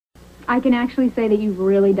I can actually say that you've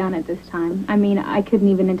really done it this time. I mean, I couldn't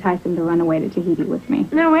even entice him to run away to Tahiti with me.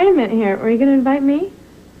 Now, wait a minute here. Were you going to invite me?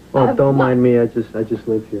 Oh, don't mind me. I just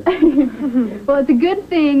live here. Well, it's a good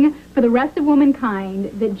thing for the rest of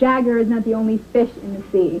womankind that Jagger is not the only fish in the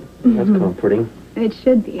sea. That's comforting. It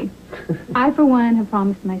should be. I, for one, have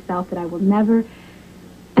promised myself that I will never,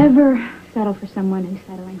 ever settle for someone who's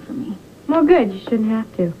settling for me. Well, good. You shouldn't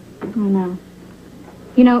have to. Oh, no.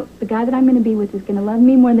 You know, the guy that I'm going to be with is going to love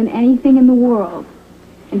me more than anything in the world.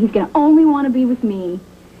 And he's going to only want to be with me.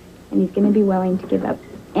 And he's going to be willing to give up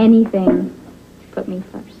anything to put me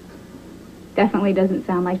first. Definitely doesn't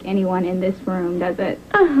sound like anyone in this room, does it?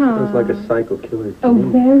 Sounds like a psycho killer. Oh,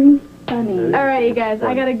 very funny. All right, you guys.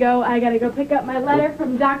 I gotta go pick up my letter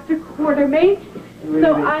from Dr. Quartermain.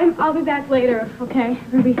 So I'll be back later, okay,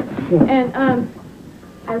 Ruby? And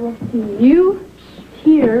I will see you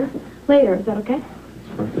here later. Is that okay?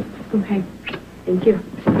 Okay. Thank you.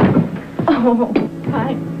 Oh,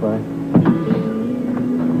 bye. Bye.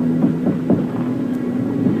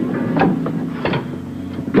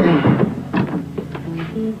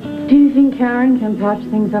 Do you think Karen can patch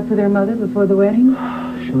things up with her mother before the wedding?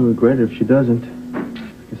 She'll regret it if she doesn't.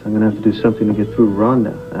 Guess I'm gonna have to do something to get through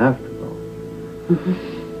Rhonda after all.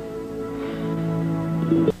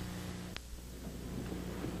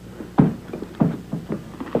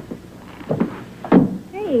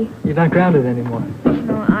 Hey. You're not grounded anymore.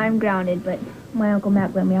 No, I'm grounded, but my Uncle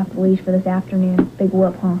Mac let me off the leash for this afternoon. Big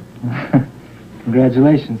whoop, huh?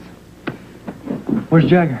 Congratulations. Where's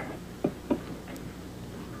Jagger?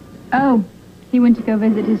 Oh, he went to go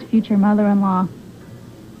visit his future mother-in-law.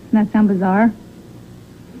 Doesn't that sound bizarre?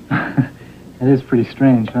 It is pretty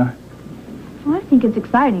strange, huh? Well, I think it's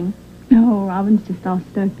exciting. No, Robin's just all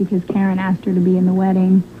stoked because Karen asked her to be in the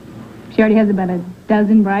wedding. She already has about a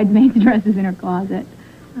dozen bridesmaids' dresses in her closet.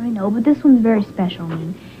 I know, but this one's very special. I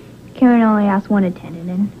mean, Karen only asked one attendant,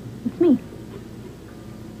 and it's me.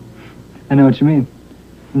 I know what you mean.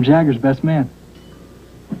 I'm Jagger's best man.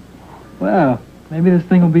 Well, maybe this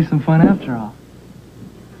thing will be some fun after all.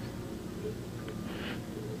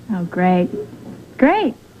 Oh, great.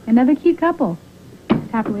 Great. Another cute couple.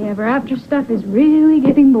 This happily ever after stuff is really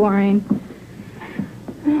getting boring.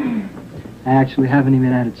 I actually haven't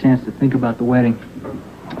even had a chance to think about the wedding.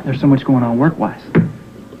 There's so much going on work-wise.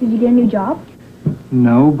 Did you get a new job?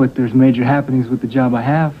 No, but there's major happenings with the job I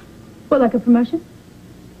have. What, like a promotion?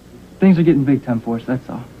 Things are getting big time for us, that's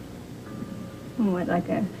all. What, like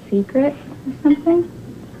a secret or something?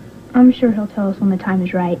 I'm sure he'll tell us when the time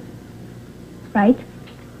is right. Right?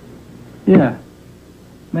 Yeah,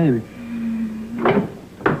 maybe.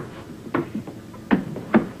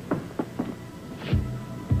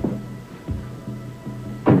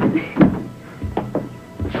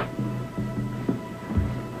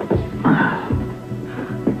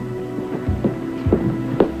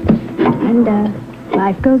 And,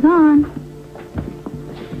 life goes on.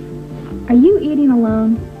 Are you eating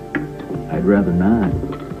alone? I'd rather not.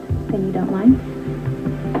 Then you don't mind?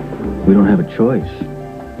 We don't have a choice.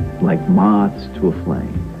 Like moths to a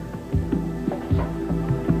flame.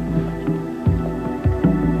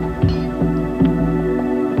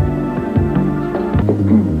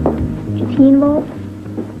 Is he involved?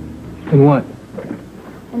 In what?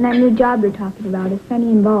 In that new job you're talking about, is Sonny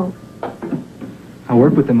involved? I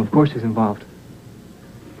work with him, of course he's involved.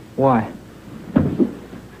 Why?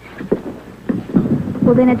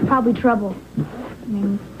 Well, then it's probably trouble. I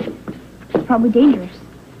mean, it's probably dangerous.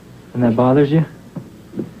 And that bothers you?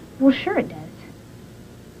 Well, sure it does.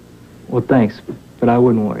 Well, thanks, but I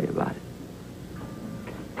wouldn't worry about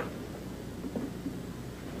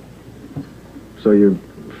it. So your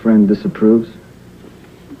friend disapproves?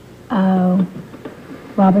 Oh,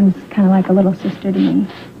 Robin's kind of like a little sister to me.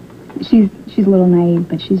 She's a little naive,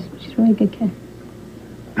 but she's really a good kid.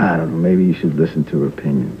 I don't know, maybe you should listen to her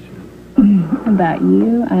opinions. About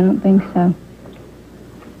you? I don't think so.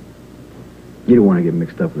 You don't want to get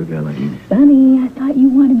mixed up with a guy like me. Sonny, I thought you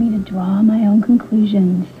wanted me to draw my own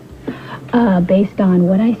conclusions. Based on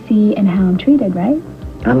what I see and how I'm treated, right?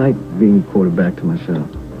 I like being quarterback to myself.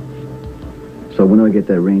 So when do I get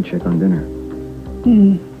that rain check on dinner?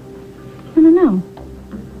 I don't know.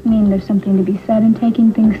 I mean, there's something to be said in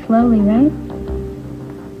taking things slowly, right?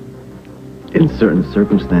 In certain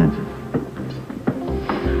circumstances.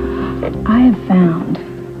 I have found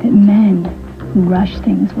that men who rush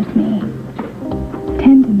things with me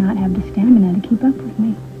tend to not have the stamina to keep up with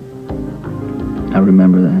me. I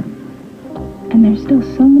remember that. And there's still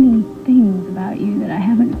so many things about you that I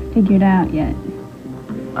haven't figured out yet.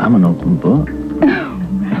 I'm an open book. Oh,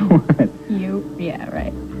 right. What? Yeah,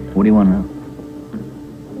 right. What do you want to know?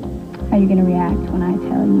 How are you going to react when I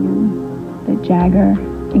tell you Jagger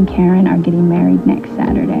and Karen are getting married next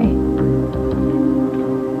Saturday.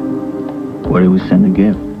 Where do we send the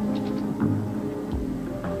gift?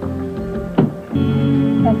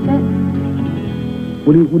 That's it.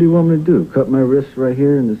 What do you want me to do? Cut my wrists right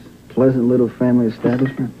here in this pleasant little family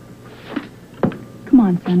establishment? Come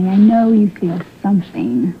on, Sonny. I know you feel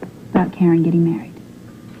something about Karen getting married.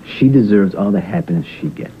 She deserves all the happiness she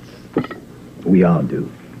gets. We all do.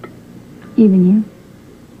 Even you?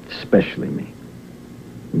 Especially me.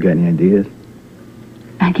 You got any ideas?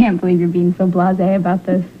 I can't believe you're being so blasé about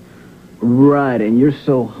this. Right, and you're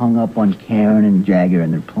so hung up on Karen and Jagger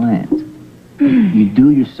and their plans. You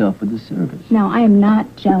do yourself a disservice. No, I am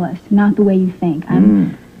not jealous. Not the way you think.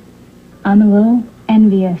 I'm a little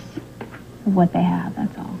envious of what they have,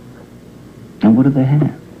 that's all. And what do they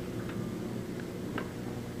have?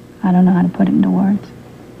 I don't know how to put it into words.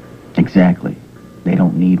 Exactly. They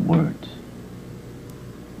don't need words.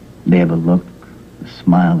 They have a look, a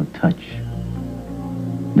smile, a touch.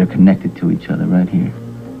 They're connected to each other right here.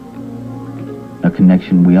 A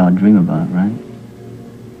connection we all dream about, right?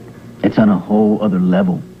 It's on a whole other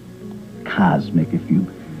level. Cosmic, if you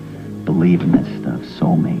believe in that stuff.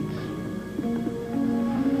 Soulmates.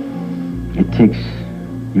 It takes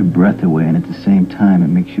your breath away, and at the same time, it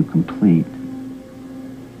makes you complete.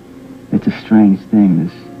 It's a strange thing,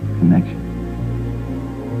 this connection.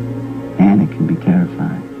 And it can be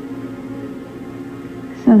terrifying.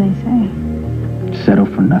 So they say. Settle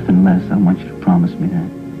for nothing less. I want you to promise me that.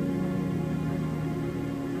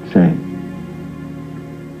 Say it.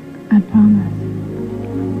 I promise.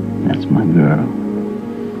 That's my girl.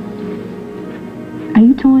 Are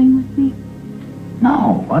you toying with me?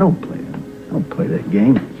 No, I don't play that. I don't play that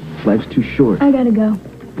game. Life's too short. I gotta go.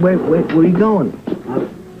 Wait, where are you going?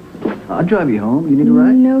 I'll drive you home. You need a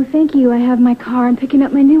ride? No, thank you. I have my car. I'm picking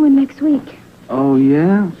up my new one next week. Oh,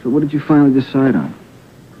 yeah? So what did you finally decide on?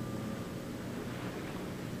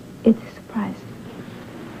 It's a surprise.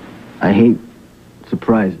 I hate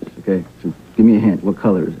surprises, okay? So give me a hint. What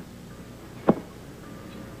color is it?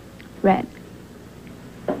 Red.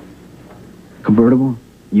 Convertible?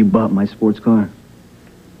 You bought my sports car?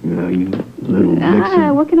 Yeah, you little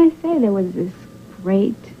vixen. What can I say? There was this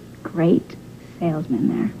great salesman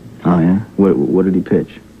there. Oh, yeah? What did he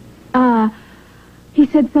pitch? He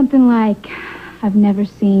said something like, I've never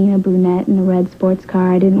seen a brunette in a red sports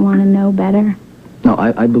car. I didn't want to know better. No,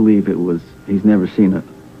 I believe it was, he's never seen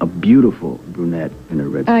a beautiful brunette in a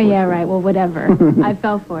red sports car. Oh, yeah, right. Well, whatever. I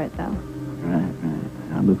fell for it, though. Right.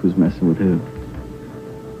 Now look who's messing with who.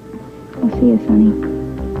 I'll see you, Sonny.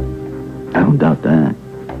 I don't doubt that.